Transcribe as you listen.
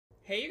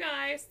Hey, you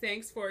guys,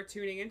 thanks for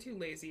tuning into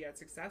Lazy Yet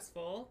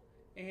Successful.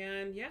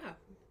 And yeah,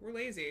 we're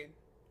lazy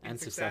and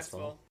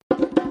Successful.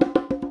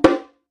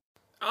 successful.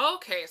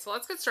 Okay, so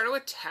let's get started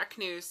with tech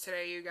news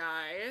today, you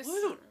guys.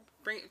 Woo.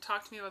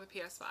 Talk to me about the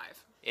PS5.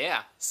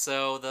 Yeah,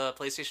 so the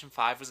PlayStation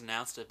 5 was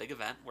announced at a big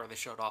event where they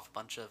showed off a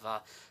bunch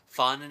of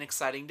fun and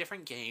exciting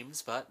different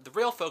games, but the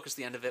real focus at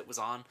the end of it was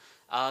on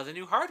the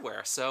new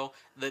hardware. So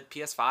the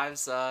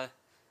PS5's,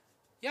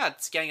 yeah,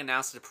 it's getting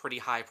announced at a pretty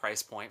high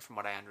price point from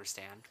what I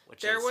understand, which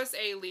There is... was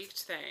a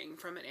leaked thing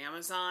from an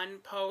Amazon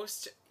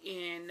post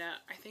in,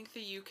 I think,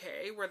 the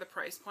UK, where the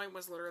price point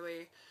was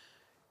literally.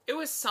 It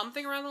was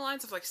something around the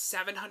lines of like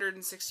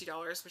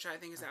 $760, which I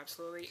think is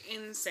absolutely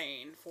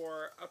insane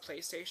for a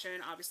PlayStation.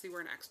 Obviously, we're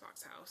an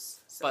Xbox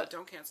house, so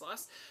don't cancel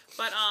us.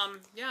 But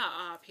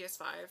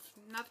PS5,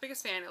 not the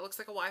biggest fan. It looks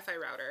like a Wi-Fi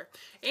router,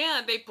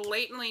 and they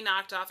blatantly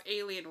knocked off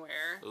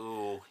Alienware,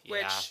 Ooh, yeah.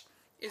 which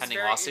is Pending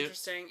very lawsuit?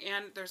 interesting.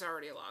 And there's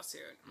already a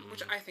lawsuit,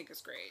 which I think is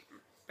great.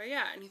 But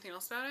yeah, anything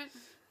else about it?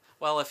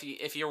 Well,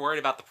 if you're worried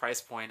about the price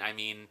point, I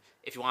mean,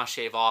 if you want to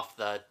shave off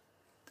the,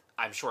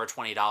 I'm sure,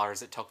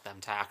 $20 it took them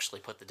to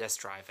actually put the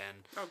disc drive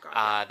in. Oh god,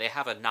 yeah. They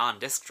have a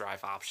non-disc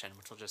drive option,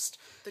 which will just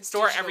The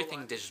store digital everything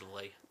one.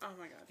 digitally. Oh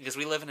my god. Because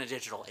we live in a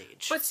digital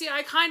age. But see,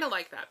 I kind of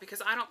like that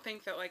because I don't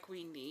think that like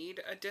we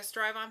need a disk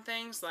drive on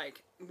things.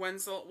 Like,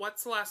 what's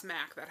the last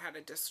Mac that had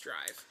a disk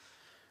drive?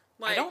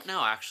 Like, I don't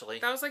know, actually.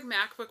 That was like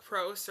MacBook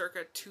Pro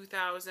circa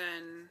 2000.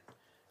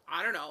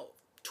 I don't know,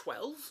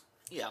 12.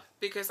 Yeah.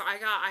 Because I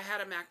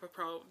had a MacBook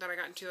Pro that I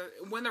got into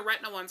when the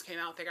Retina ones came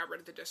out. They got rid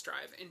of the disk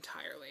drive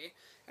entirely,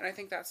 and I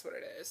think that's what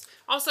it is.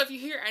 Also, if you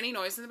hear any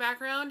noise in the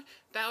background,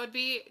 that would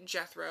be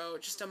Jethro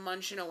just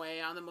munching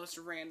away on the most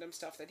random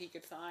stuff that he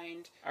could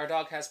find. Our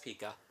dog has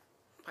Pika.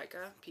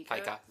 Pika.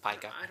 Pika.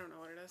 I don't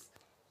know what it is.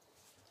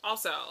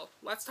 Also,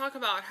 let's talk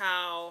about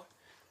how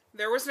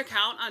there was an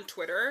account on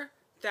Twitter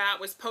that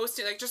was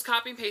posting, like, just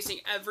copy and pasting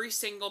every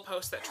single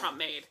post that Trump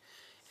made.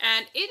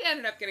 And it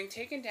ended up getting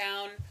taken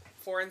down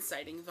for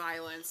inciting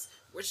violence,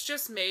 which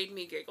just made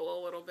me giggle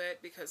a little bit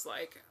because,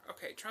 like,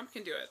 okay, Trump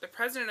can do it. The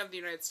president of the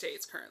United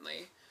States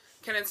currently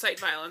can incite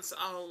violence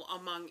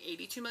among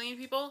 82 million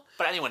people.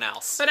 But anyone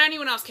else. But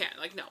anyone else can.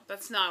 Like, no,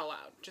 that's not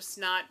allowed. Just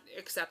not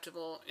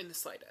acceptable in the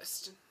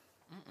slightest.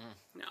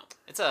 No.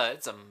 It's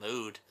a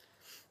mood.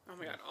 Oh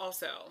my god.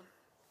 Also,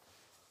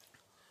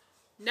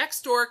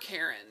 next door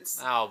Karens.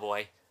 Oh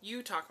boy.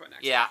 You talk about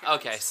next Yeah, door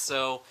Karens. okay,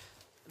 so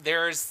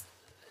there's...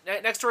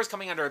 Nextdoor is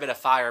coming under a bit of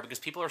fire because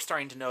people are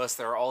starting to notice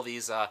there are all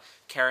these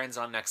Karens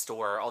on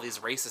Nextdoor, all these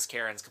racist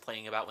Karens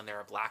complaining about when there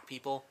are black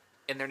people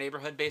in their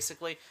neighborhood,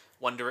 basically,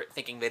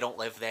 thinking they don't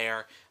live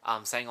there,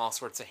 saying all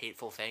sorts of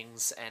hateful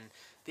things, and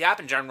the app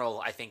in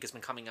general, I think, has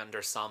been coming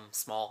under some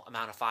small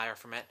amount of fire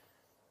from it.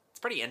 It's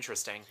pretty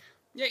interesting.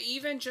 Yeah,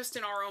 even just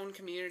in our own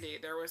community,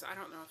 there was, I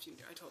don't know if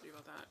I told you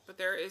about that, but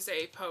there is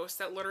a post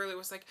that literally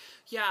was like,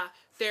 yeah,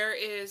 there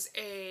is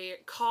a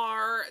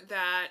car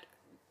that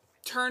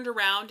turned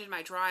around in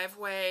my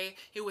driveway.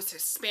 It was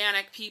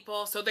Hispanic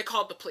people, so they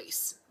called the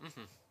police.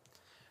 Mm-hmm.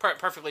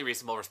 Perfectly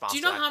reasonable response. Do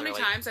you know how many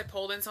times I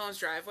pulled in someone's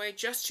driveway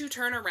just to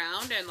turn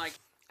around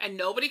and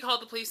nobody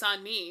called the police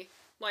on me?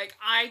 Like,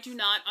 I do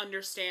not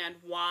understand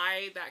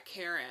why that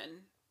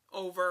Karen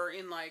over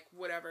in, like,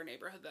 whatever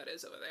neighborhood that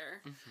is over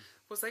there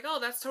was like, oh,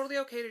 that's totally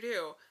okay to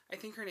do. I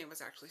think her name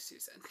was actually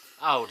Susan.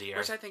 Oh, dear.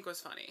 Which I think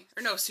was funny.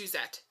 Or no,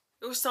 Suzette.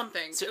 It was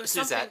something. It was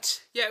Suzette.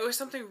 Something, yeah, it was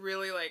something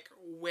really, like,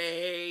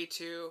 way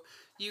too...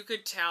 You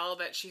could tell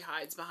that she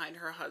hides behind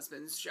her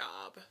husband's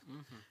job.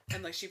 Mm-hmm.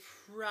 And, like, she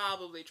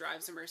probably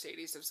drives a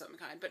Mercedes of some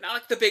kind. But not,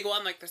 like, the big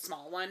one, like, the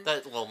small one.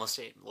 The little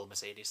Mercedes.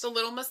 The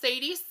little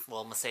Mercedes?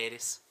 Little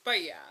Mercedes.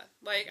 But, yeah.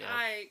 Like, yeah.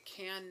 I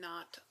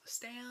cannot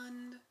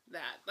stand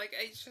that. Like,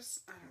 I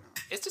just... I don't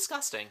know. It's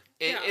disgusting.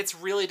 It's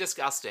really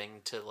disgusting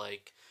to,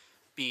 like,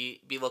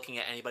 be looking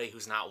at anybody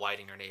who's not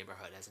white in your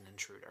neighborhood as an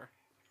intruder.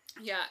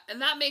 Yeah,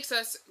 and that makes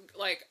us,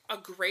 like, a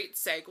great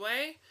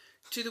segue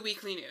to the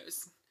weekly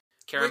news.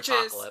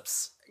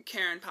 Karen-pocalypse.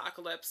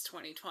 Karen-pocalypse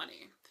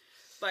 2020.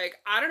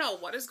 Like, I don't know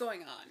what is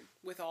going on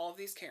with all of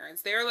these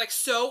Karens. They're, like,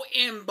 so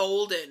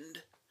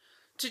emboldened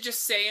to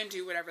just say and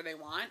do whatever they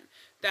want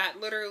that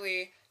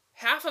literally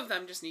half of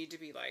them just need to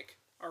be, like,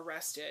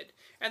 arrested.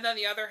 And then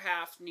the other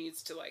half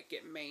needs to, like,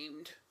 get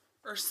maimed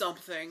or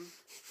something.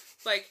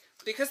 Like,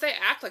 because they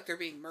act like they're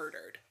being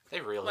murdered.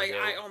 They really do.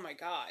 Oh my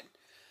god.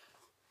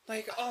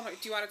 Like, oh my,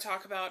 do you want to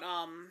talk about,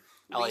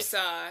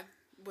 Lisa...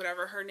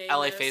 whatever her name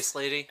LA is. Face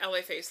Lady.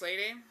 LA Face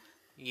Lady.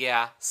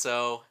 Yeah,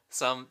 so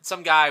some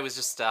guy was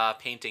just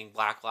painting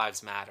Black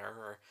Lives Matter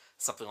or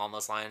something along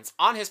those lines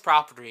on his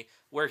property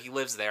where he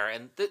lives there,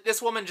 and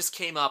this woman just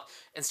came up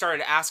and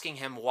started asking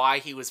him why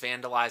he was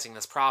vandalizing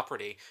this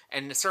property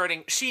and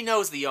asserting she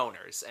knows the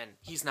owners and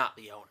he's not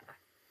the owner.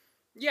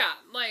 Yeah,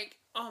 like,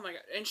 oh my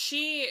god. And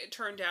she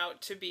turned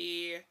out to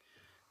be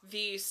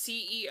the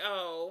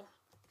CEO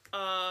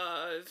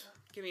of,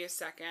 give me a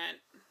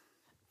second,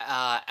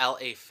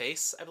 LA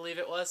Face, I believe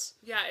it was.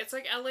 Yeah, it's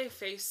like LA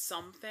Face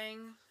something.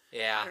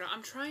 Yeah. I don't know.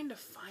 I'm trying to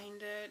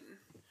find it.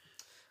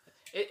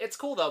 It's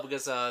cool, though,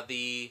 because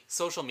the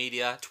social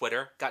media,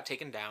 Twitter, got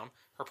taken down.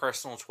 Her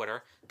personal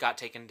Twitter got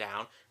taken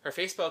down. Her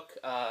Facebook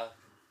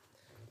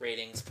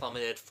ratings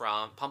plummeted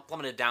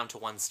down to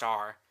 1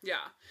 star. Yeah.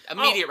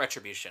 Immediate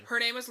retribution. Her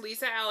name is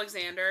Lisa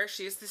Alexander.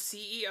 She's the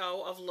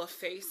CEO of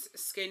LaFace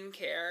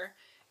Skincare.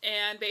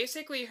 And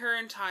basically her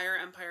entire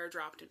empire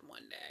dropped in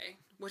one day,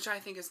 which I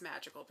think is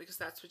magical because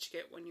that's what you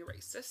get when you're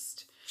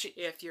racist.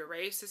 If you're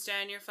racist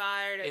and you're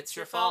fired, it's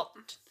your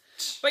fault.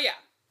 But yeah,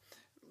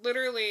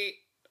 literally,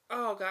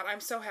 oh god,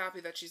 I'm so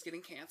happy that she's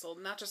getting canceled.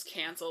 Not just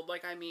canceled,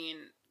 like, I mean,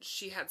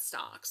 she had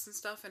stocks and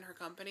stuff in her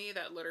company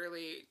that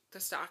literally the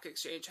stock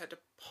exchange had to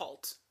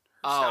halt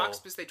her stocks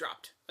because they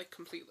dropped, like,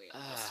 completely.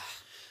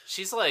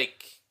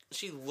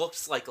 She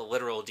looks like a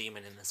literal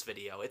demon in this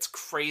video. It's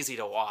crazy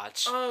to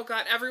watch. Oh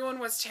god, everyone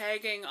was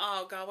tagging,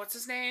 oh god, what's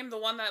his name? The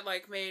one that,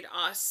 like, made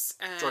Us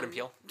and... Jordan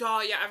Peele.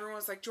 Oh yeah, everyone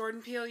was like,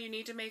 Jordan Peele, you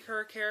need to make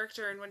her a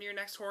character in one of your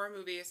next horror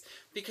movies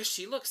because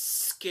she looks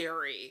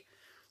scary.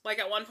 Like,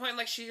 at one point,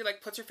 like, she,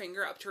 like, puts her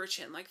finger up to her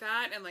chin like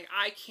that, and, like,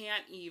 I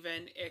can't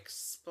even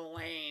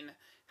explain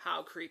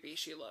how creepy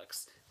she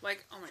looks.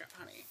 Like, oh my god,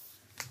 honey.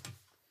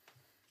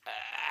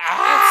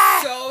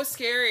 It's so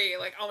scary.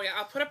 Like, oh my god,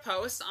 I'll put a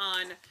post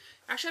on...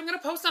 Actually, I'm going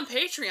to post on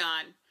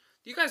Patreon.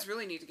 You guys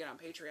really need to get on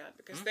Patreon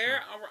because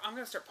there, I'm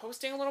going to start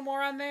posting a little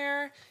more on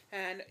there,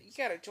 and you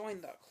got to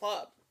join the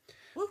club.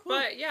 Woo-hoo.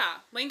 But yeah,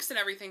 links and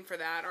everything for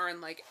that are in,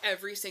 like,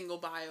 every single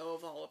bio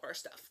of all of our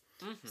stuff.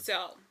 Mm-hmm.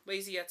 So,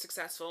 Lazy Yet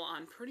Successful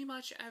on pretty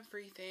much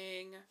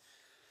everything.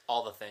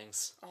 All the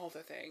things. All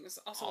the things.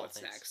 Also,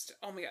 what's next?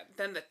 Oh my god.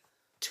 Then the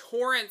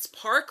Torrance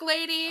Park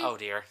lady. Oh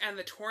dear. And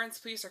the Torrance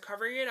police are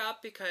covering it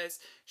up because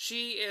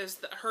she is,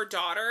 her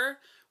daughter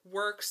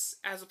works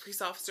as a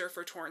police officer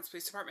for Torrance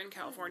Police Department in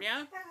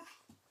California.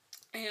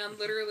 And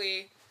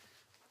literally,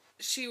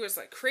 she was,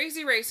 like,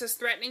 crazy racist,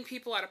 threatening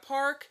people at a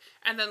park.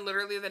 And then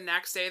literally the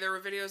next day, there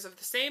were videos of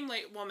the same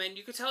woman.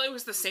 You could tell it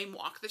was the same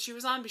walk that she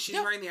was on, but she's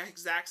wearing the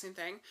exact same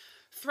thing.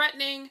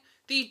 Threatening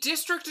the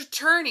district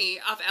attorney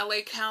of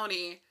LA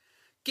County,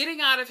 getting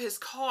out of his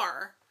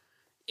car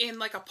in,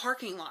 like, a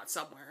parking lot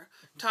somewhere.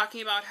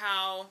 Talking about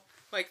how,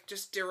 like,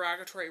 just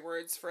derogatory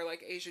words for,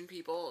 like, Asian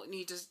people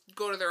need to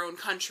go to their own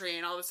country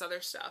and all this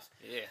other stuff.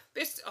 Yeah.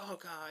 Oh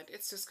god,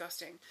 it's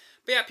disgusting.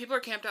 But yeah, people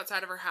are camped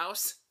outside of her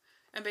house.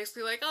 And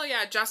basically like, oh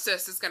yeah,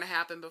 justice is going to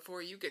happen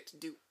before you get to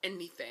do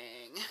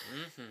anything.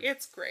 Mm-hmm.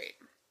 It's great.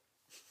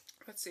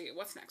 Let's see,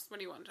 what's next? What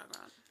do you want to talk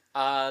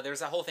about? There's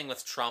that whole thing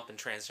with Trump and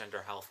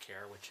transgender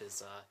healthcare, which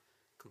is a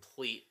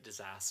complete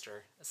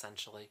disaster,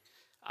 essentially.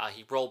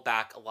 He rolled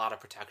back a lot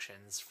of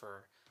protections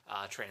for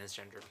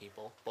transgender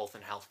people, both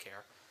in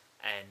healthcare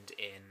and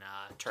in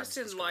terms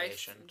of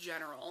discrimination. Life in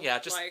general. Yeah,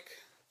 just... like,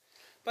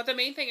 but the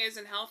main thing is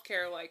in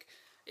healthcare, like,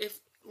 if...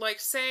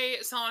 Like, say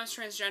someone is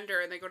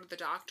transgender and they go to the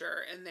doctor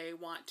and they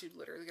want to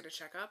literally get a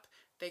checkup,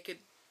 they could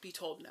be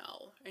told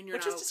no. And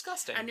Which is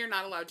disgusting. And you're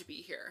not allowed to be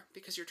here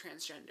because you're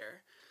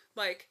transgender.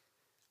 Like,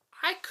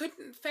 I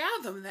couldn't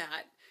fathom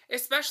that.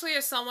 Especially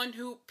as someone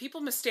who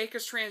people mistake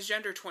as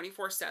transgender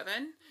 24/7.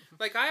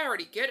 Like, I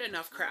already get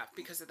enough crap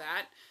because of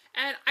that.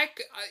 And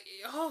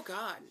oh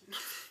god.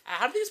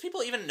 How do these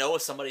people even know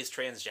if somebody's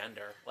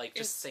transgender? Like,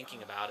 just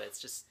thinking about it, it's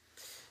just...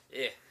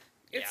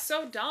 It's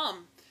so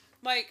dumb.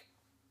 Like...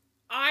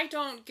 I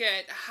don't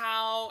get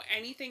how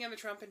anything in the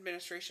Trump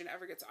administration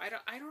ever gets...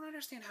 I don't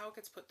understand how it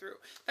gets put through.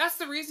 That's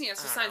the reason he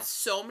has to sign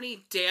so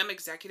many damn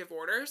executive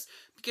orders,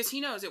 because he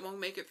knows it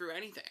won't make it through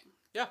anything.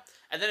 Yeah.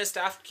 And then his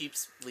staff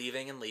keeps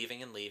leaving and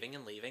leaving and leaving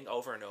and leaving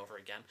over and over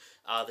again.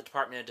 The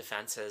Department of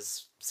Defense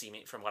has,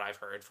 from what I've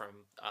heard from,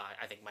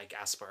 I think, Mike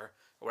Esper,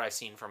 or what I've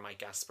seen from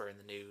Mike Esper in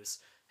the news,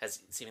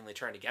 has seemingly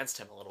turned against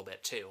him a little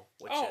bit, too.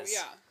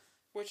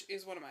 Which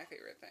is one of my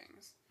favorite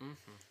things.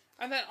 Mm-hmm.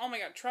 And then, oh my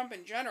god, Trump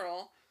in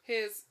general...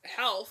 His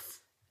health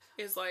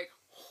is, like,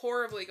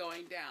 horribly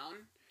going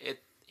down,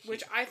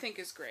 which I think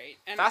is great.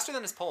 And faster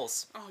than his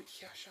pulse. Oh,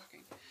 yeah,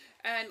 shocking.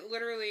 And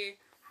literally,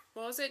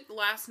 what was it?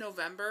 Last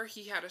November,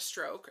 he had a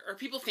stroke. Or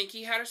people think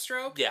he had a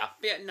stroke. Yeah.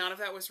 But yet none of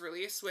that was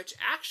released, which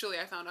actually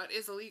I found out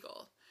is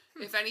illegal.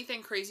 If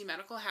anything crazy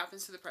medical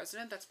happens to the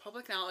president, that's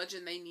public knowledge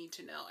and they need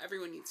to know.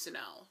 Everyone needs to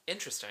know.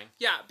 Interesting.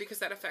 Yeah, because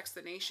that affects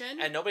the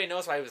nation. And nobody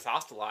knows why he was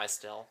hospitalized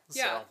still.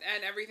 Yeah,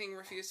 and everything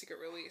refused to get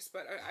released.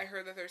 But I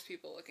heard that there's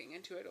people looking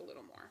into it a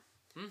little more.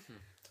 Mm-hmm.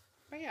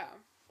 But yeah,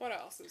 what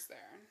else is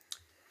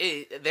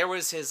there? There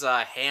was his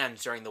hand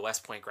during the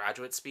West Point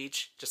graduate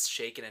speech, just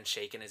shaking and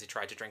shaking as he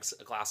tried to drink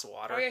a glass of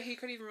water. Oh yeah, he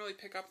couldn't even really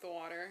pick up the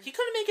water. He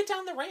couldn't make it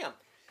down the ramp.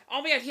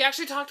 Oh my god, he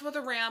actually talked about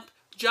the ramp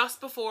just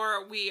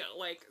before we,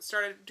 like,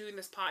 started doing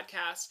this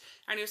podcast,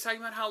 and he was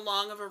talking about how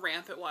long of a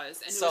ramp it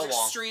was, and it was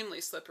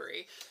extremely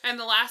slippery. And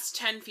the last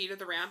 10 feet of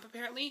the ramp,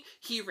 apparently,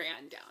 he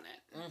ran down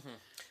it.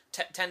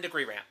 Mm-hmm.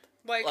 10-degree ramp.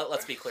 Like,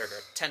 let's be clear here.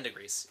 10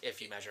 degrees,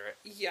 if you measure it.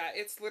 Yeah,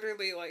 it's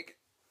literally, like,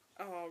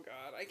 oh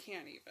god, I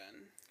can't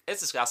even.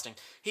 It's disgusting.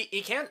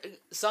 He can't...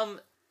 Some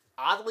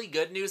oddly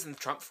good news in the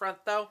Trump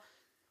front, though,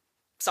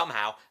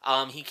 somehow,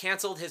 he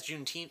canceled his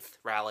Juneteenth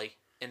rally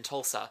in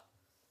Tulsa.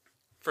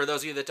 For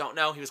those of you that don't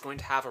know, he was going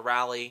to have a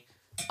rally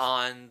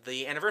on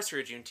the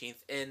anniversary of Juneteenth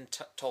in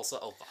Tulsa,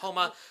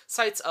 Oklahoma,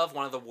 sites of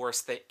one of the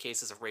worst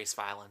cases of race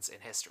violence in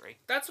history.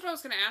 That's what I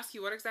was going to ask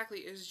you. What exactly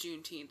is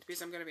Juneteenth?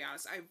 Because I'm going to be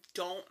honest,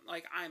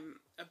 I'm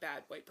a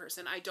bad white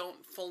person. I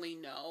don't fully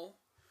know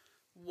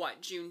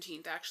what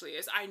Juneteenth actually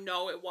is. I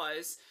know it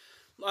was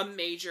a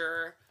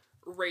major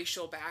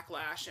racial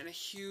backlash and a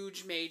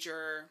huge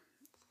major,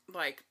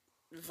 like,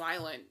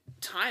 violent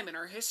time in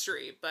our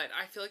history, but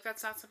I feel like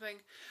that's not something.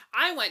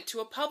 I went to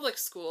a public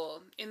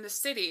school in the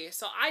city,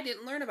 so I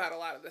didn't learn about a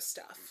lot of this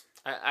stuff.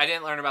 I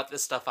didn't learn about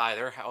this stuff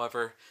either.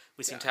 However,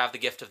 we seem to have the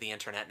gift of the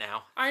internet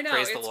now. I know,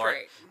 Praise it's the Lord.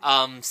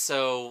 great.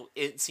 So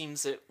it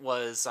seems it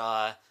was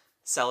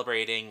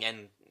celebrating,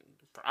 and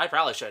I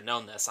probably should have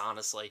known this,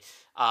 honestly,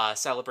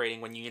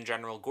 celebrating when Union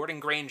General Gordon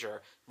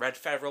Granger read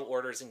federal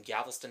orders in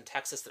Galveston,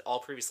 Texas, that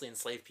all previously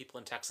enslaved people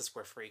in Texas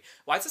were free.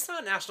 Why is this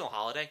not a national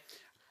holiday?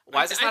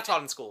 Why is this not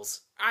taught in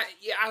schools? I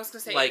was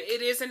going to say, like,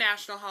 it is a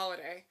national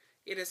holiday.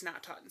 It is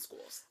not taught in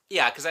schools.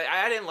 Yeah, because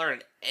I didn't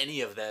learn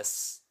any of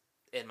this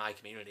in my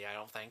community, I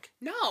don't think.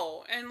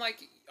 No, and,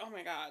 like, oh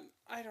my god,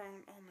 I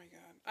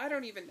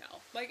don't even know.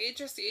 Like,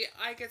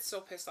 I get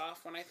so pissed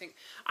off when I think,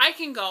 I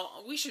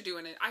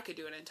could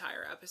do an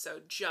entire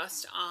episode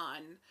just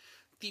on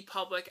the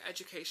public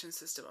education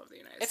system of the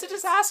United States. It's a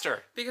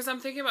disaster. Because I'm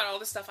thinking about all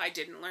the stuff I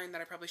didn't learn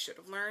that I probably should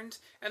have learned,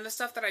 and the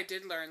stuff that I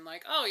did learn,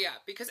 like, oh yeah,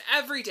 because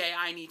every day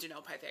I need to know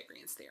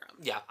Pythagorean's theorem.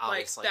 Yeah,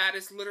 obviously. Like, that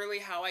is literally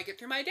how I get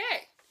through my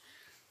day.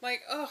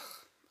 Like, ugh,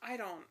 I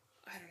don't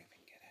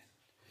even get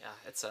it.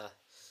 Yeah,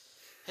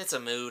 it's a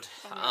mood.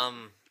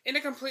 In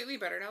a completely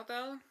better note,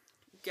 though,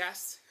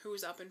 guess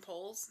who's up in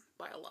polls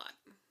by a lot?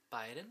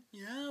 Biden?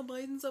 Yeah,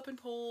 Biden's up in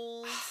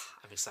polls.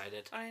 I'm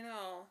excited. I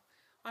know.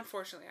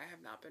 Unfortunately, I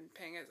have not been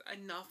paying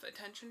enough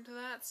attention to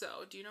that,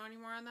 so do you know any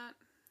more on that?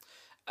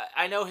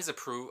 I know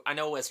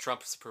as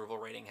Trump's approval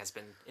rating has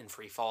been in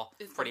free fall,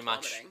 pretty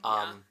much.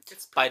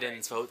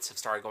 Biden's votes have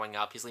started going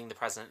up. He's leading the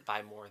president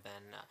by more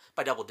than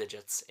by double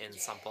digits in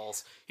some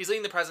polls. He's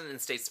leading the president in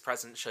states the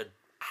president should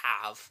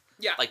have.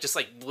 Yeah. Just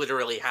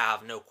literally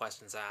have, no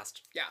questions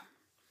asked. Yeah.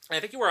 And I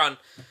think you were on.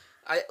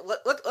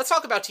 Let's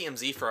talk about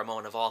TMZ for a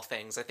moment, of all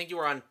things. I think you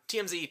were on.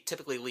 TMZ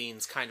typically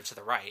leans kind of to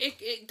the right.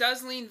 It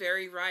does lean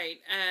very right,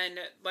 and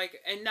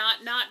not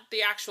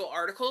the actual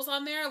articles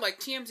on there. Like,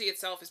 TMZ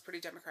itself is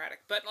pretty democratic,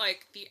 but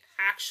like the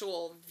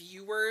actual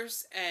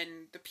viewers and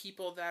the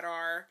people that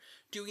are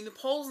doing the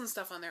polls and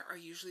stuff on there are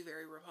usually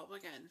very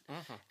Republican.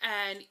 Mm-hmm.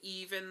 And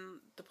even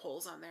the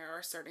polls on there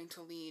are starting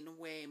to lean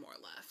way more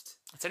left.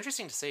 It's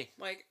interesting to see.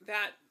 Like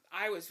that.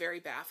 I was very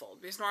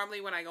baffled because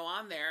normally when I go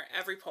on there,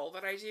 every poll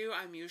that I do,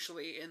 I'm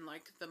usually in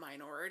like the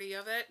minority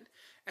of it.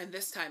 And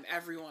this time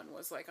everyone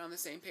was like on the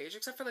same page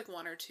except for like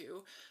one or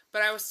two.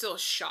 But I was still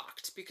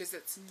shocked because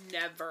it's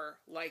never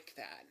like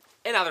that.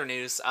 In other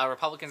news,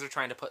 Republicans are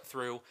trying to put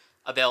through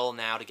a bill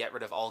now to get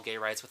rid of all gay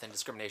rights within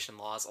discrimination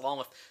laws, along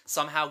with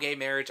somehow gay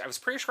marriage. I was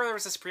pretty sure there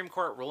was a Supreme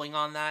Court ruling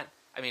on that.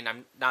 I mean,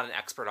 I'm not an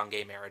expert on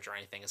gay marriage or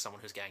anything as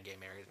someone who's getting gay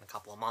married in a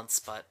couple of months,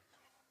 but...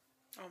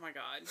 Oh my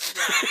god.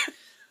 Yeah.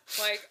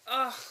 Like,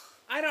 ugh,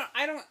 I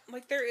don't,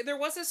 like, there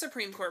was a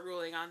Supreme Court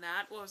ruling on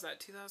that. What was that,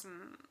 2000?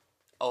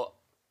 Oh,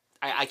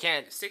 I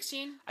can't...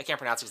 16? I can't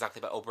pronounce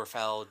exactly, but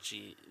Oberfell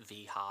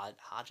v.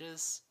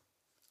 Hodges?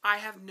 I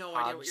have no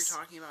idea what you're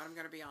talking about, I'm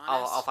gonna be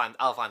honest.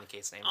 I'll find the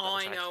case name. All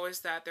I know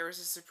is that there was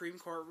a Supreme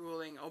Court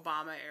ruling,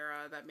 Obama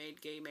era, that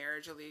made gay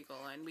marriage illegal,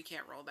 and we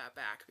can't roll that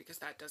back, because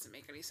that doesn't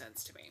make any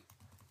sense to me.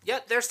 Yeah,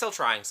 they're still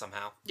trying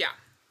somehow. Yeah.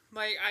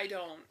 Like, I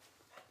don't...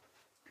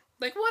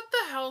 Like, what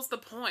the hell's the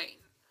point?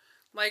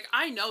 Like,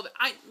 I know that...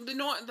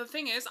 the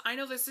thing is, I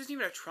know this isn't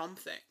even a Trump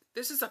thing.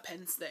 This is a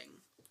Pence thing.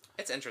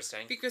 It's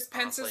interesting. Because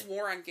Pence's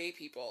war on gay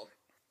people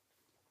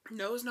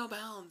knows no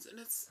bounds, and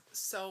it's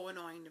so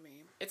annoying to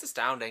me. It's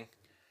astounding.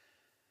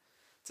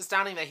 It's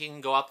astounding that he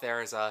can go up there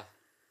as a...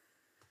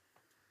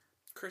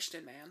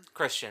 Christian man.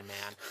 Christian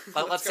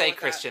man. Let's say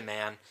Christian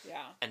man.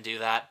 Yeah. And do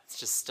that. It's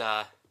just,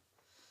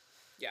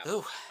 Yeah.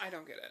 Ooh. I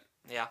don't get it.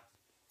 Yeah.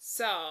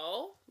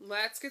 So,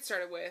 let's get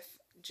started with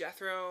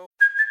Jethro.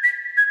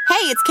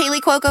 Hey, it's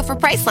Kaylee Cuoco for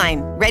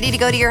Priceline. Ready to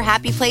go to your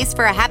happy place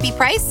for a happy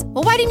price?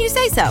 Well, why didn't you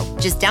say so?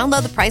 Just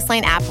download the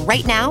Priceline app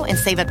right now and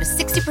save up to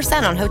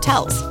 60% on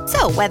hotels.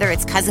 So whether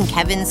it's Cousin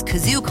Kevin's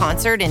Kazoo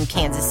Concert in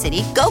Kansas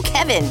City, go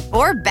Kevin,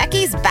 or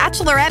Becky's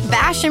Bachelorette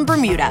Bash in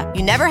Bermuda,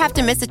 you never have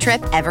to miss a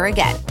trip ever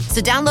again.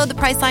 So download the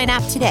Priceline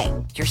app today.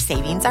 Your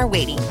savings are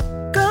waiting.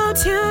 Go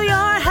to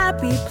your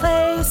happy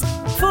place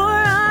for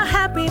a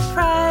happy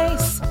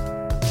price.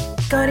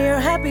 Go to your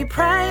happy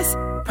price,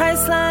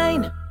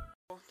 Priceline.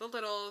 The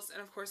Littles,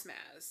 and of course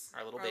Maz.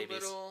 Our little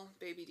babies. Little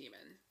baby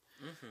demon.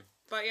 Mm-hmm.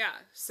 But yeah,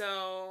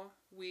 so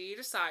we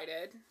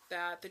decided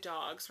that the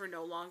dogs were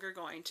no longer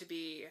going to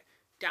be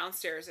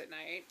downstairs at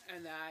night,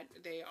 and that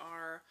they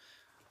are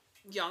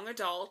young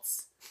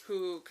adults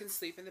who can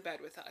sleep in the bed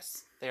with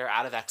us. They are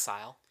out of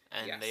exile,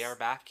 and Yes. they are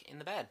back in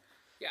the bed.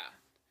 Yeah.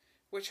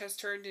 Which has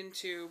turned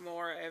into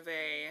more of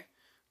a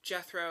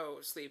Jethro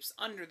sleeps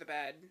under the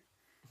bed,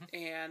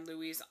 and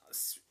Louise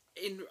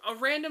in a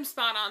random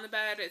spot on the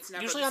bed. It's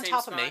never Usually the on same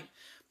top spot. of me.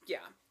 Yeah.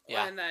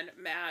 Yeah. And then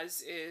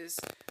Maz is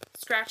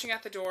scratching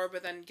at the door,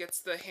 but then gets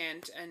the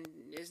hint and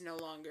is no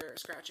longer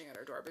scratching at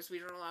our door because we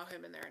don't allow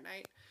him in there at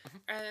night.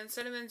 And then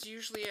Cinnamon's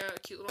usually a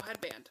cute little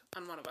headband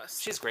on one of us.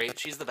 She's great.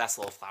 She's the best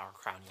little flower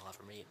crown you'll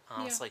ever meet,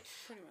 honestly.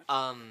 Yeah, pretty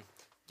much.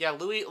 Yeah,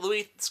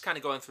 Louis is kind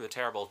of going through the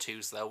terrible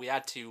twos, though. We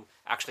had to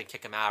actually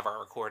kick him out of our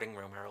recording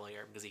room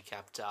earlier because he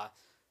kept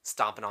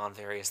stomping on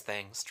various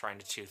things, trying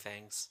to chew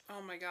things.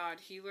 Oh my god,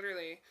 he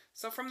literally...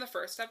 So from the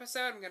first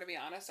episode, I'm going to be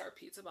honest, our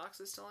pizza box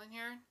is still in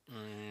here.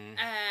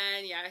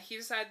 And yeah, he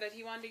decided that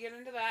he wanted to get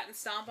into that and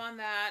stomp on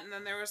that. And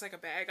then there was like a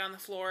bag on the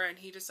floor and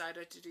he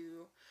decided to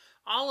do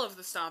all of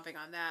the stomping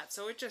on that.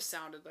 So it just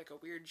sounded like a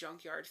weird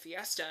junkyard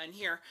fiesta in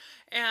here.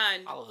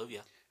 And...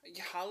 Hallelujah.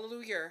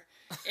 Hallelujah.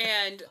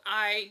 And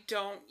I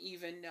don't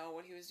even know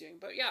what he was doing.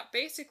 But yeah,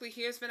 basically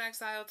he has been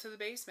exiled to the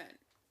basement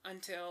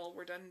until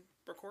we're done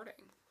recording.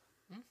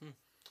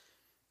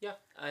 Yeah,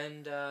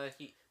 and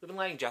we've been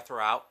letting Jethro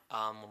out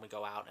when we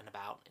go out and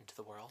about into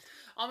the world.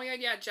 Oh my god,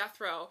 yeah,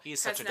 Jethro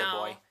He's has such a good now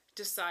boy.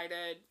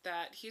 decided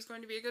that he's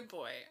going to be a good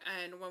boy.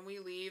 And when we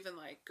leave and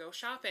like go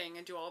shopping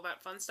and do all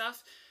that fun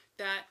stuff,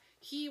 that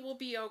he will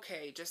be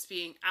okay just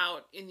being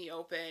out in the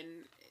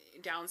open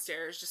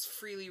downstairs, just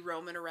freely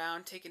roaming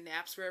around, taking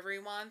naps wherever he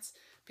wants,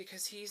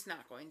 because he's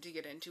not going to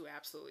get into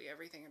absolutely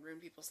everything and ruin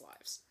people's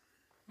lives.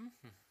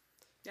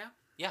 Yeah?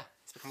 Yeah,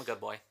 he's become a good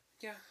boy.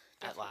 Yeah,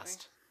 At definitely.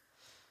 last.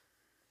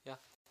 Yeah.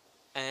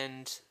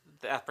 And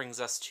that brings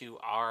us to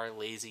our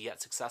lazy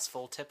yet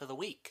successful tip of the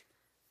week,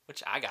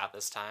 which I got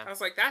this time. I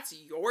was like, that's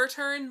your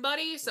turn,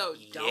 buddy, so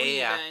don't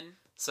Yeah. even.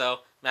 So,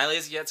 my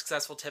lazy yet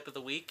successful tip of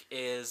the week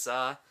is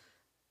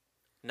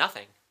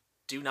nothing.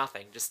 Do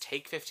nothing. Just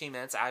take 15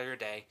 minutes out of your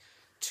day,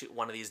 to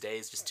one of these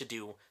days, just to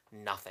do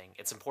nothing.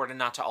 It's important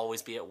not to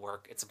always be at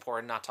work. It's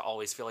important not to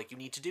always feel like you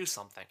need to do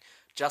something.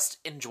 Just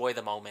enjoy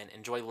the moment,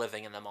 enjoy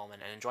living in the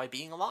moment, and enjoy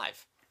being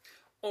alive.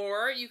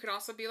 Or you can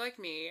also be like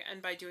me,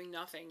 and by doing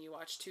nothing, you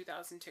watch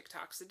 2,000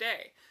 TikToks a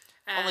day.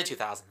 And Only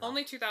 2,000, though.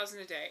 Only 2,000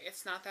 a day.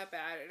 It's not that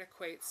bad. It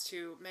equates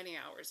to many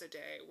hours a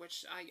day,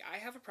 which I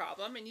have a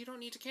problem, and you don't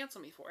need to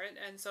cancel me for it,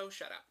 and so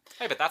shut up.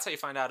 Hey, but that's how you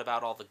find out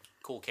about all the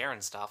cool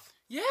Karen stuff.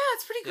 Yeah,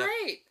 it's pretty Yeah.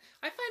 great.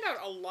 I find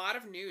out a lot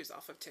of news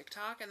off of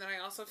TikTok, and then I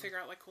also figure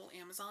out, like, cool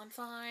Amazon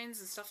finds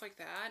and stuff like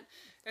that,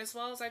 as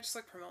well as I just,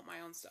 like, promote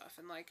my own stuff.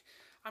 And, like,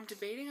 I'm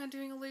debating on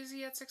doing a lazy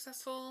yet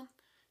successful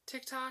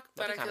TikTok,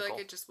 but That'd be I feel kinda like cool.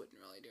 it just wouldn't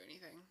really do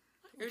anything.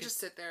 It would just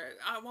sit there.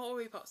 What would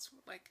we post?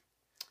 Like,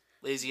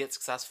 Lazy yet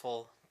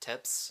successful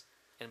tips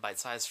in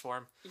bite-sized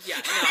form. yeah,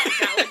 no,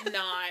 that would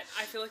not.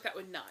 I feel like that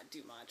would not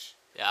do much.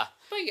 Yeah.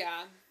 But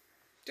yeah,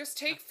 just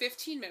take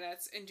 15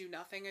 minutes and do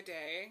nothing a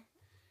day,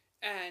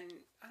 and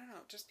I don't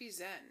know, just be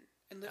zen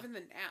and live in the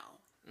now.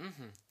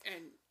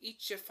 And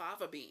eat your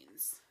fava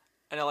beans.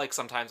 I know, like,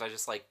 sometimes I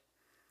just like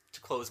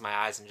to close my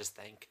eyes and just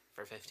think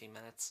for 15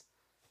 minutes.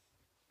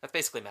 That's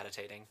basically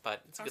meditating,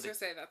 but it's a I was good... gonna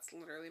say that's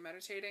literally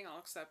meditating. I'll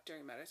accept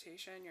during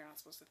meditation you're not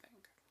supposed to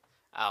think.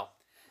 Oh,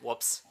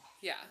 whoops.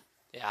 Yeah.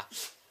 Yeah.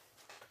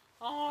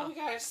 Oh, we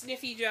got a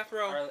sniffy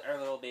Jethro. Our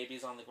little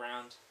baby's on the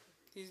ground,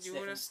 He's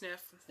doing a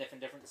sniff. sniffing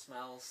different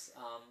smells.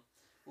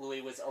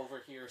 Louis was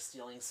over here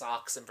stealing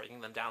socks and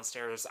bringing them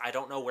downstairs. I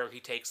don't know where he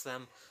takes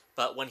them,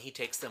 but when he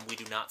takes them, we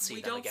do not see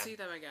We them don't again. see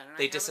them again. And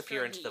They I have a disappear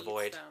feeling into he the eats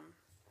void. them.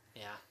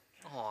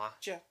 Yeah. Aw.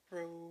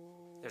 Jethro.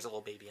 There's a little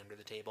baby under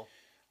the table.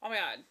 Oh my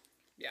god.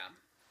 Yeah.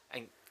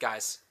 And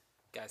guys,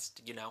 did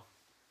you know?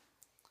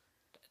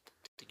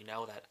 Did you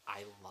know that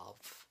I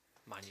love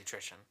my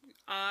nutrition?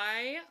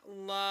 I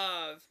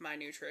love my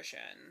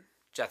nutrition.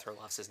 Jethro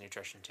loves his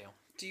nutrition too.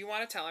 Do you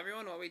want to tell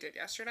everyone what we did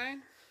yesterday?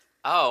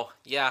 Oh,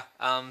 yeah.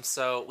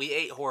 So we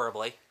ate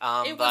horribly. It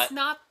but was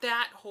not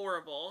that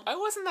horrible. it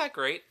wasn't that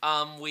great.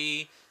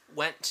 We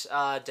went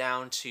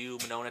down to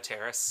Monona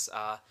Terrace,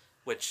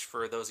 which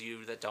for those of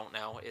you that don't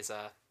know is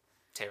a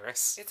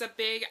terrace. It's a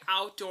big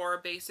outdoor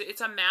base.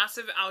 It's a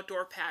massive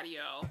outdoor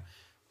patio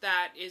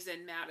that is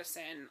in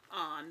Madison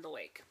on the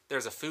lake.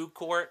 There's a food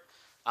court,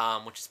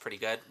 which is pretty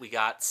good. We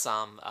got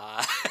some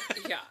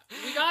Yeah.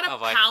 We got a Oh,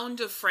 boy.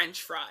 pound of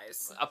French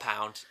fries. a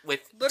pound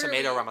with Literally-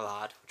 tomato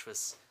remoulade, which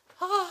was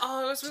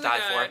Oh, it was really die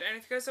good. for. And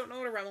if you guys don't know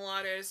what a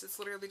remoulade is, it's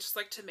literally just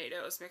like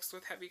tomatoes mixed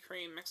with heavy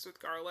cream, mixed with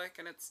garlic,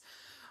 and it's...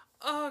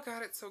 Oh,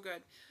 God, it's so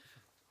good.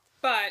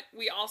 But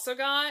we also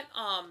got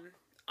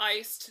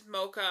iced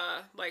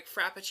mocha, like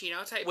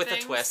Frappuccino type with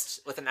things. a twist,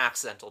 with an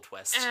accidental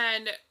twist.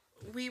 And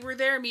we were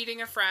there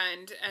meeting a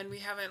friend, and we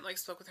haven't, like,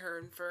 spoke with her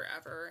in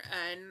forever.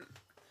 And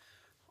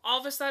all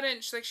of a sudden,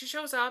 she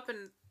shows up,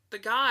 and the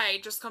guy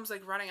just comes,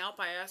 like, running out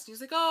by us. And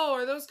he's like, oh,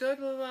 are those good?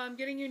 Blah, blah, blah. I'm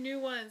getting you new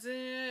ones. And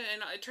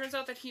it turns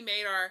out that he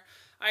made our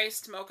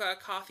iced mocha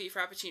coffee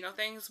Frappuccino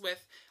things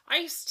with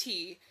iced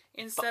tea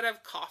instead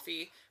of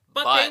coffee.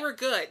 But they were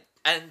good.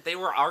 And they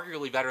were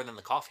arguably better than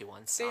the coffee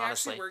ones, They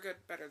honestly. actually were good,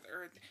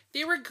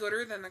 they were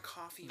gooder than the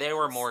coffee They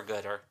were ones. more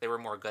gooder. They were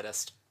more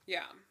goodest.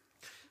 Yeah.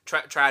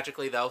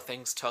 Tragically, though,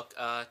 things took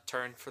a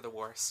turn for the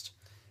worst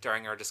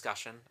during our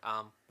discussion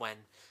when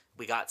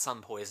we got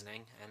sun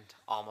poisoning and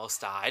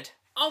almost died.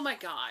 Oh my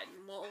god.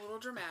 Well, a little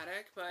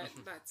dramatic, but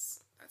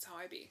that's how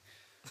I be.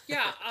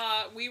 Yeah,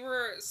 I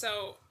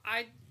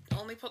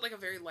only put like a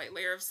very light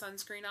layer of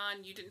sunscreen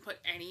on. You didn't put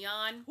any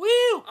on.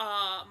 Woo!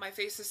 My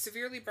face is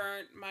severely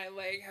burnt. My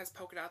leg has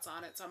polka dots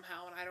on it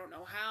somehow, and I don't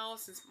know how,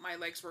 since my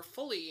legs were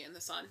fully in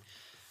the sun.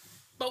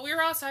 But we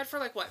were outside for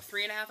like, what,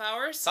 3.5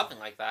 hours? Something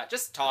like that.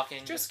 Just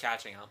talking, just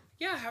catching up.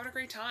 Yeah, having a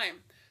great time.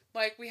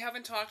 Like, we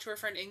haven't talked to our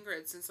friend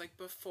Ingrid since like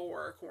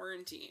before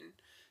quarantine.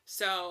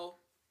 So,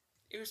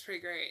 it was pretty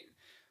great.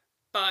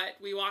 But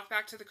we walked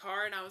back to the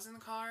car, and I was in the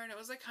car, and it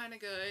was like kind of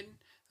good. And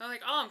I'm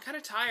like, oh, I'm kind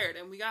of tired.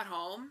 And we got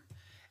home,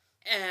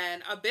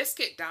 and a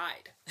biscuit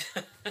died.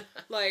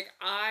 Like,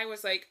 I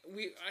was like,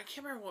 I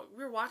can't remember what,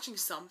 we were watching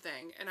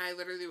something, and I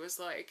literally was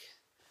like,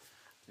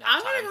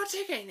 I'm going to go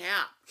take a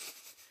nap.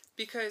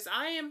 Because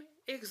I am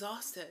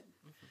exhausted.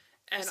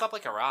 And you slept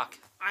like a rock.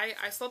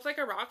 I slept like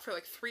a rock for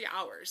like 3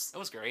 hours. It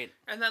was great.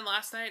 And then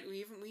last night,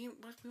 we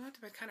went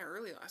to bed kind of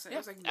early last night. Yeah. It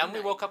was like midnight. And we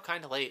woke up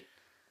kind of late.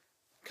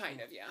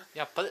 Kind of, yeah.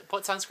 Yeah,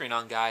 put sunscreen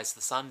on, guys.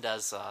 The sun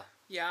does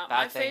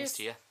bad things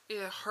to you.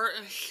 It hurt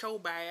so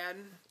bad.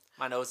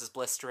 My nose is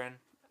blistering.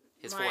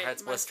 His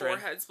forehead's blistering. My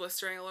forehead's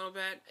blistering a little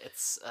bit.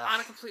 It's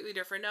on a completely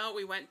different note,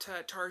 we went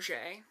to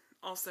Target,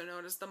 also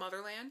known as the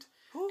Motherland,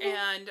 Ooh.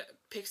 and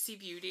Pixie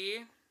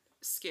Beauty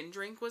skin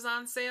drink was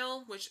on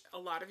sale, which a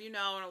lot of you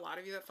know, and a lot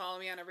of you that follow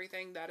me on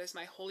everything, that is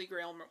my holy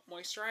grail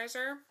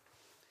moisturizer.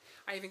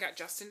 I even got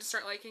Justin to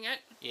start liking it.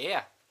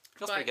 Yeah.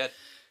 Feels pretty good.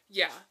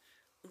 Yeah.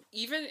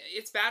 Even,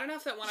 it's bad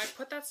enough that when I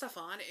put that stuff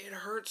on, it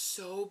hurts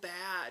so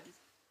bad.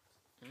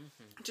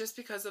 Mm-hmm. Just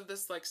because of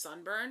this, like,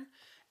 sunburn.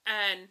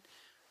 And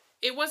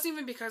it wasn't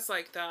even because,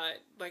 like, the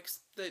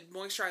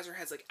moisturizer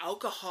has, like,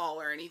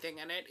 alcohol or anything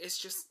in it. It's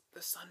just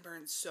the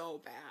sunburn's so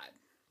bad.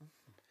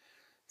 Mm-hmm.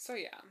 So,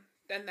 yeah.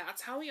 Then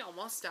that's how he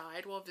almost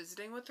died while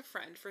visiting with a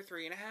friend for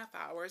 3.5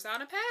 hours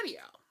on a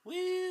patio.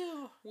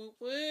 Woo! Woo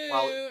woo!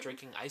 While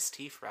drinking iced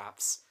tea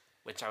fraps,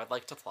 which I would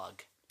like to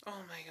plug.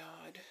 Oh my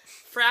god.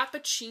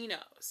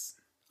 Frappuccinos.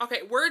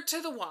 Okay, word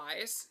to the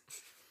wise.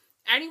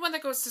 Anyone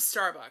that goes to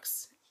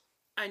Starbucks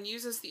and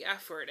uses the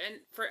F word, and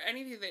for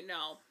any of you that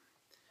know,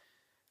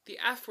 the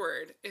F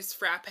word is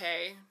frappe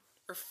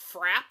or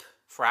frap.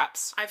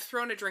 Fraps. I've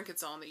thrown a drink at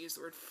someone that used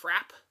the word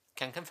frap.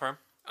 Can confirm.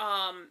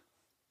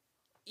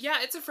 Yeah,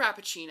 it's a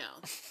frappuccino.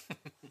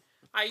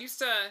 I used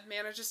to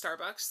manage a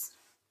Starbucks.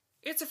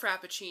 It's a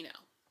frappuccino.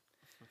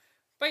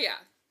 But yeah,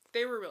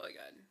 they were really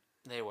good.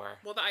 They were.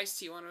 Well, the iced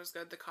tea one was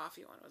good. The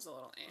coffee one was a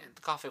little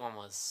The coffee one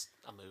was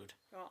a mood.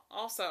 Well,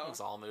 also, it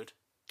was all mood.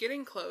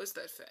 Getting clothes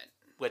that fit.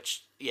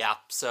 Which, yeah,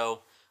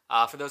 so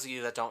for those of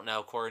you that don't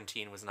know,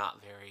 quarantine was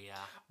not very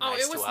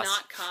nice it was to us.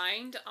 not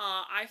kind.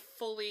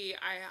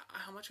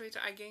 How much weight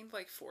did I gained?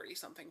 Like 40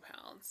 something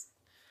pounds.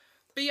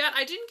 But yet,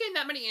 I didn't gain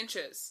that many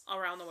inches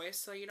around the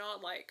waist, so you know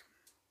what, like,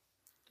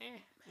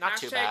 not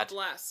too bad.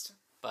 Blessed.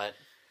 But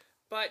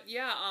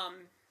yeah,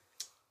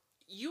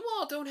 you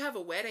all don't have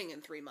a wedding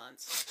in 3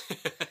 months.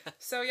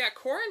 So yeah,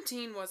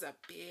 quarantine was a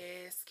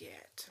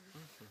biscuit.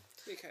 Mm-hmm.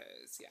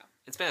 Because, yeah.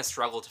 It's been a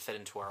struggle to fit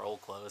into our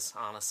old clothes,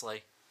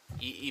 honestly.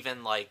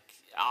 Even, like,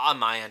 on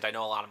my end, I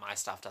know a lot of my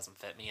stuff doesn't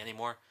fit me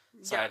anymore.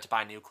 So I had to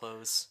buy new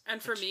clothes.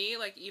 And for me,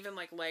 like, even,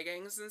 like,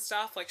 leggings and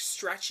stuff, like,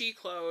 stretchy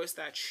clothes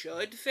that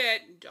should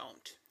fit,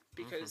 don't.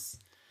 Because,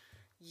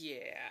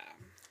 yeah.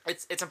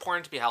 It's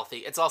important to be healthy.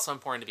 It's also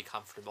important to be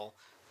comfortable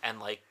and,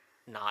 like,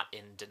 not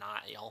in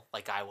denial,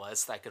 like I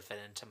was, that could fit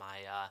into my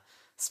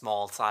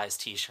small size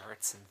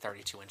t-shirts and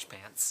 32-inch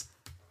pants.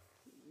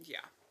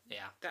 Yeah.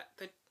 Yeah.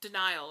 The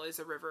denial is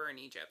a river in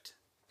Egypt.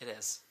 It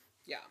is.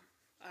 Yeah.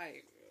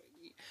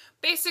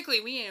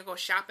 Basically, we need to go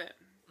shopping.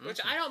 Which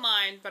I don't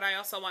mind, but I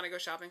also want to go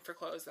shopping for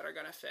clothes that are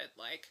going to fit,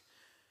 like,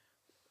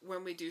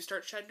 when we do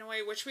start shedding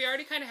away, which we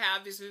already kind of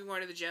have, because we've been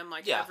going to the gym,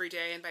 like, every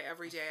day, and by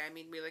every day, I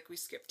mean, we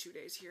skip 2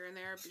 days here and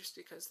there, just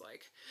because,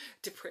 like,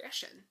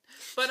 depression.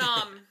 But,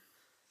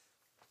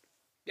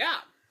 yeah.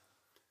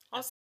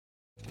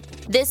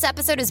 This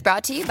episode is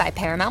brought to you by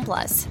Paramount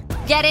Plus.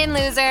 Get in,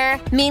 loser!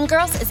 Mean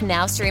Girls is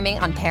now streaming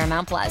on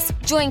Paramount Plus.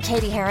 Join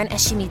Katie Heron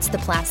as she meets the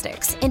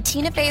plastics in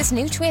Tina Fey's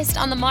new twist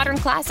on the modern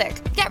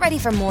classic. Get ready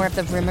for more of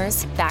the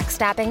rumors,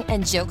 backstabbing,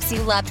 and jokes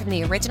you loved from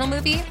the original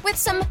movie with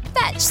some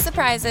fetch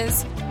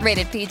surprises.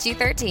 Rated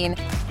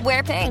PG-13.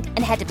 Wear pink and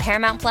head to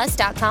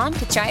ParamountPlus.com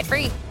to try it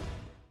free.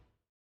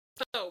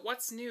 So,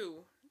 what's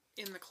new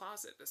in the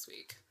closet this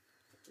week?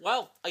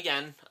 Well,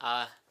 again,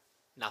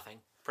 nothing.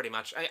 Pretty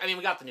much. I mean,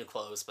 we got the new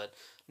clothes, but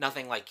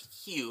nothing, like,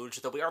 huge.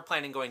 Though we are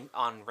planning going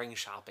on ring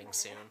shopping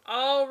soon.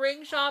 Oh,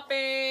 ring shopping!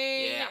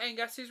 Yeah. And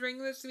guess who's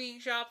ring this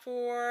week shop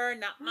for?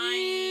 Not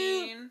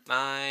mine.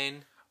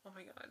 Mine. Oh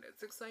my god,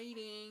 it's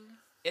exciting.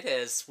 It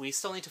is. We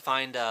still need to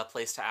find a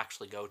place to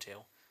actually go to.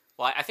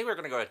 Well, I think we're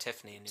going to go to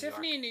Tiffany in New York.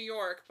 Tiffany in New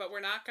York, but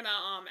we're not going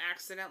to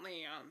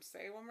accidentally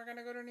say when we're going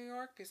to go to New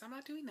York, because I'm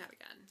not doing that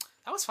again.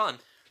 That was fun.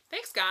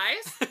 Thanks,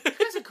 guys. You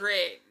guys are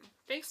great.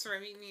 Thanks for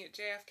meeting me at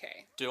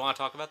JFK. Do you want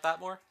to talk about that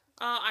more?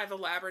 I've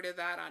elaborated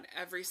that on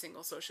every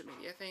single social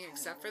media thing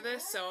except for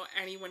this, so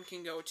anyone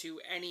can go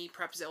to any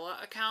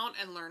Prepzilla account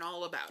and learn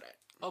all about it.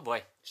 Oh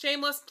boy.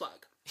 Shameless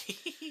plug.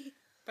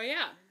 But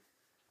yeah.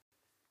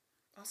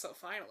 Also,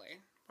 finally,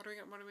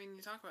 What do we need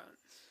to talk about?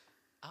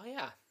 Oh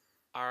yeah,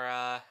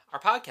 our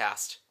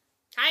podcast.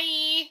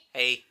 Hi.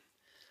 Hey,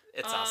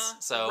 it's us.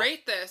 So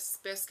rate this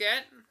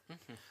biscuit.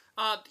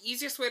 The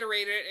easiest way to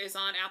rate it is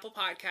on Apple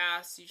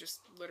Podcasts. You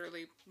just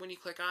literally, when you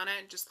click on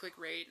it, just click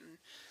rate and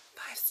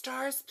 5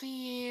 stars,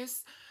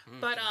 please.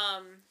 But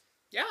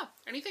yeah,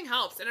 anything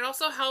helps, and it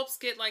also helps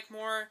get like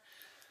more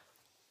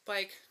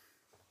like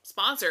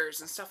sponsors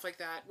and stuff like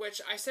that.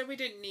 Which I said we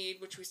didn't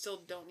need, which we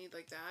still don't need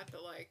like that.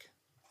 But like,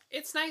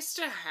 it's nice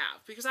to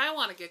have because I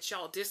want to get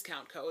y'all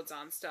discount codes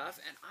on stuff,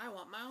 and I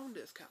want my own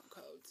discount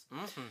codes.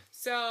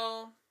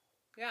 So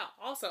yeah,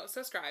 also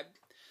subscribe.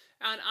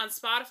 And on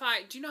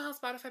Spotify, do you know how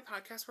Spotify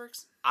podcast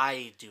works?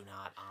 I do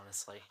not,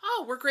 honestly.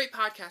 Oh, we're great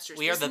podcasters.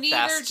 We are the neither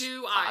best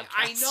do I.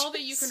 I know podcasters.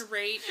 that you can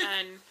rate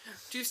and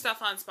do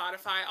stuff on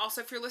Spotify. Also,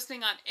 if you're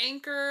listening on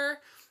Anchor,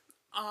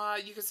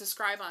 you can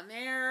subscribe on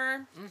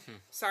there.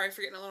 Sorry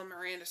for getting a little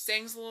Miranda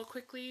Sings a little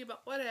quickly,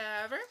 but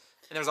whatever.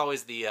 And there's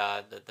always the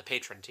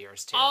patron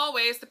tiers too.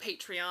 Always the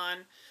Patreon,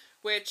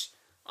 which,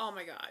 oh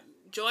my God,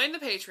 join the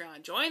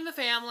Patreon, join the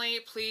family,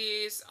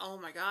 please. Oh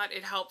my God,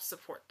 it helps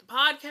support the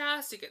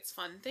podcast. It gets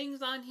fun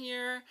things on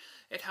here.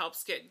 It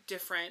helps get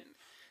different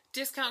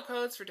discount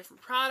codes for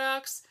different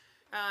products,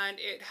 and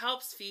it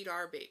helps feed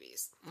our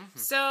babies.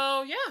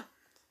 So yeah,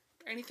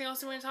 anything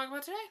else you want to talk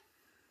about today?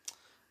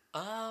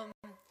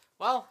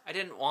 Well, I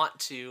didn't want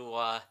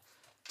to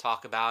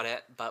talk about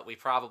it, but we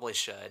probably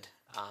should.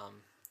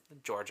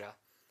 Georgia,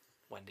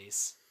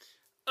 Wendy's.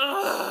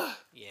 Ugh.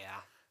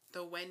 Yeah.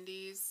 The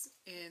Wendy's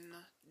in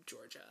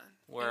Georgia.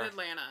 Where? In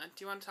Atlanta.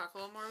 Do you want to talk a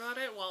little more about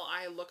it while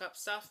I look up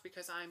stuff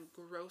because I'm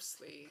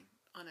grossly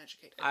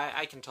uneducated?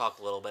 I can talk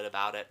a little bit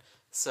about it.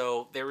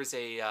 So there was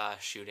a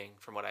shooting,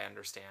 from what I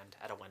understand,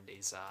 at a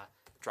Wendy's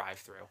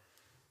drive-thru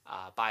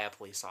by a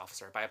police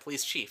officer, by a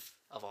police chief,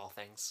 of all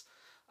things.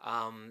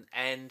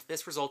 And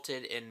this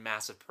resulted in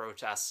massive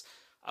protests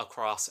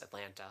across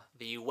Atlanta.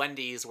 The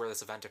Wendy's where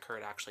this event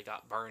occurred actually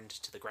got burned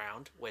to the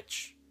ground,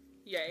 which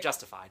Yay.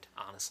 justified,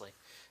 honestly.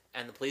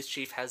 And the police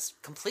chief has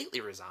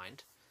completely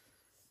resigned,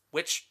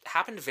 which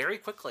happened very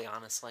quickly,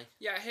 honestly.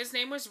 Yeah, his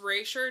name was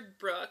Rayshard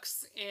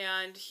Brooks,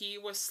 and he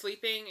was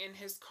sleeping in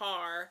his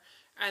car,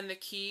 and the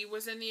key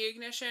was in the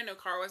ignition. No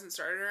car wasn't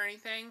started or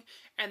anything,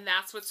 and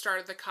that's what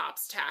started the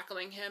cops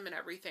tackling him and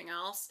everything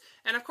else.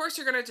 And of course,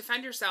 you're going to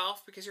defend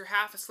yourself because you're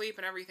half asleep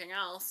and everything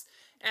else.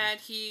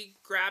 And he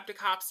grabbed a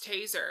cop's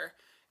taser,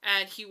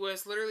 and he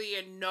was literally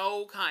in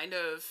no kind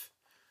of...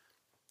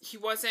 He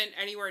wasn't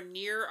anywhere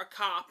near a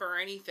cop or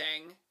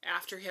anything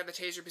after he had the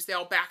taser because they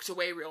all backed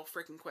away real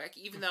freaking quick.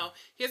 Even though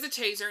he has a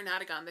taser,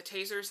 not a gun. The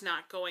taser's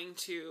not going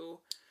to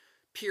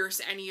pierce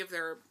any of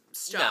their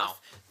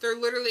stuff. No. They're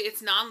literally,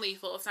 it's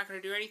non-lethal. It's not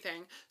going to do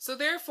anything. So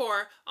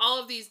therefore,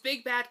 all of these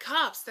big bad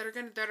cops that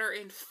are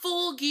in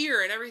full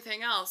gear and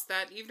everything else,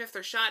 that even if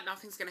they're shot,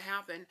 nothing's going to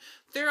happen.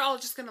 They're all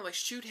just going to like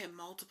shoot him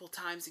multiple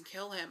times and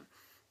kill him.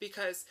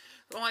 Because,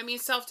 well, I mean,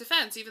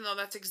 self-defense, even though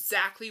that's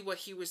exactly what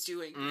he was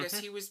doing. Because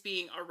he was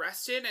being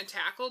arrested and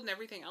tackled and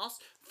everything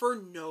else for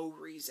no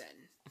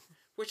reason.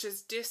 Which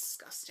is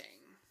disgusting.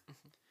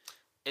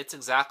 It's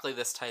exactly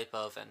this type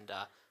of, and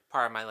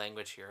pardon my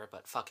language here,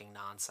 but fucking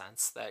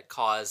nonsense that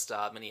caused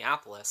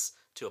Minneapolis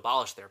to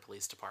abolish their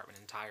police department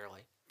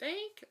entirely.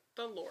 Thank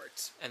the Lord.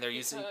 And they're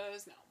using...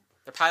 Because, no.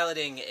 They're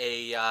piloting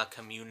a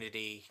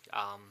community...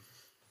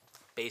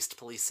 based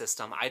police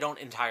system. I don't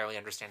entirely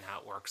understand how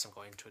it works, I'm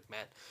going to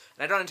admit.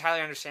 And I don't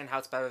entirely understand how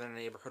it's better than a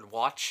neighborhood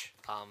watch.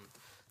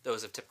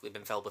 Those have typically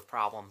been filled with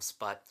problems,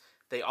 but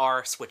they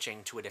are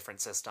switching to a different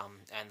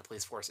system, and the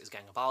police force is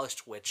getting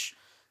abolished, which,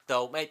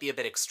 though might be a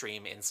bit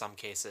extreme in some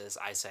cases,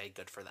 I say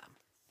good for them.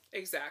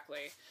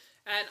 Exactly.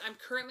 And I'm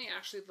currently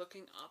actually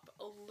looking up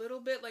a little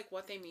bit like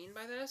what they mean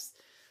by this.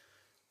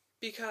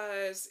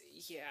 Because,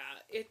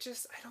 yeah, it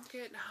just, I don't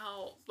get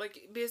how,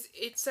 like, because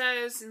it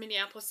says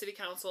Minneapolis City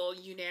Council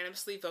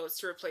unanimously votes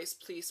to replace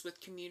police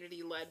with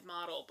community-led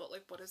model, but,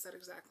 like, what does that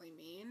exactly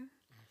mean?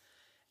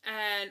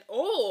 And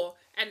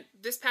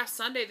this past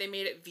Sunday, they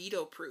made it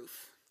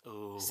veto-proof.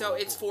 Ooh. So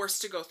it's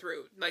forced to go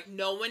through. Like,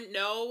 no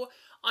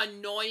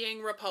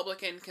annoying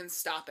Republican can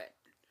stop it.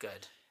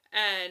 Good.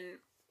 And,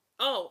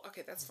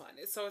 okay, that's fun.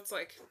 So it's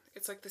like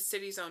the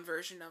city's own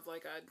version of,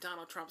 like, a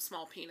Donald Trump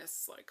small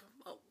penis, like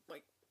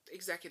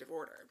executive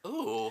order.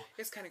 Ooh.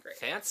 It's kind of great.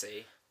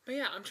 Fancy. But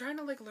yeah, I'm trying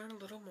to like learn a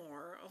little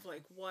more of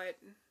like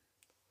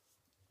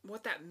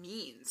what that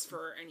means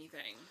for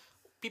anything.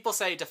 People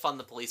say defund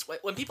the police.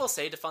 When people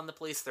say defund the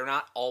police, they're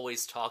not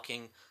always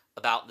talking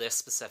about this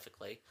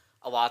specifically.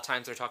 A lot of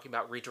times they're talking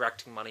about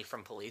redirecting money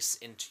from police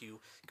into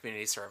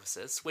community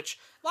services, which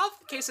a lot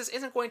of cases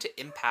isn't going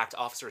to impact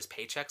officers'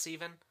 paychecks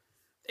even.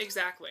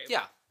 Exactly.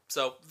 Yeah.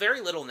 So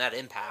very little net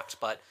impact,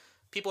 but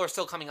people are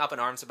still coming up in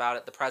arms about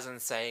it. The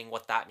president's saying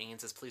what that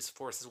means is police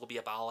forces will be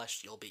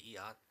abolished. You'll be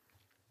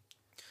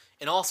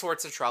in all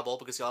sorts of trouble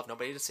because you'll have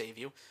nobody to save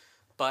you.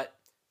 But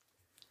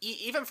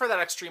even for that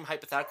extreme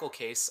hypothetical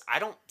case, I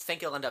don't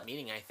think it'll end up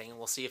meaning anything, and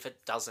we'll see if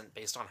it doesn't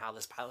based on how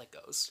this pilot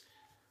goes.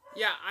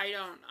 Yeah, I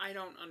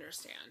don't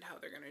understand how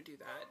they're going to do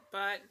that.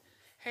 But,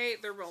 hey,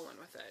 they're rolling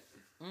with it.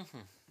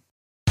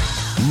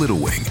 Little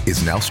Wing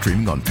is now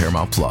streaming on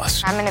Paramount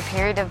Plus. I'm in a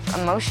period of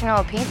emotional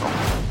upheaval.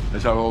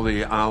 Is that all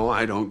the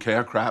I don't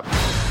care crap?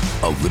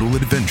 A little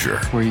adventure.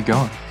 Where are you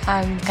going?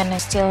 I'm gonna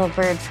steal a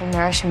bird from the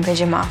Russian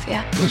pigeon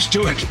mafia. Let's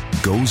do it.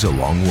 Goes a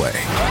long way.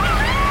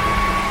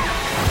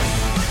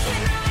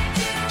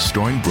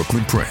 Starring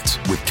Brooklyn Prince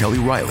with Kelly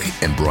Riley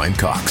and Brian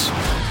Cox.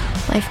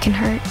 Life can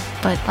hurt,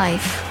 but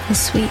life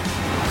is sweet.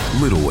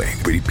 Little Wing,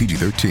 rated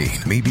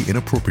PG-13, may be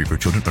inappropriate for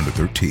children under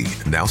 13.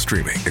 Now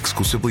streaming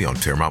exclusively on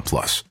Paramount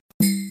Plus.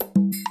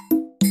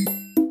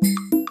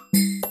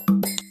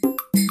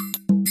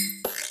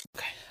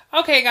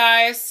 Okay,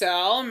 guys,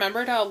 so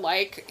remember to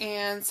like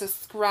and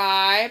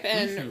subscribe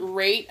and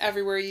rate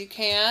everywhere you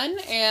can.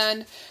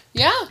 And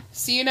yeah,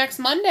 see you next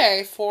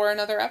Monday for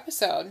another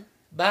episode.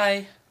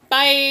 Bye.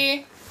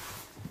 Bye.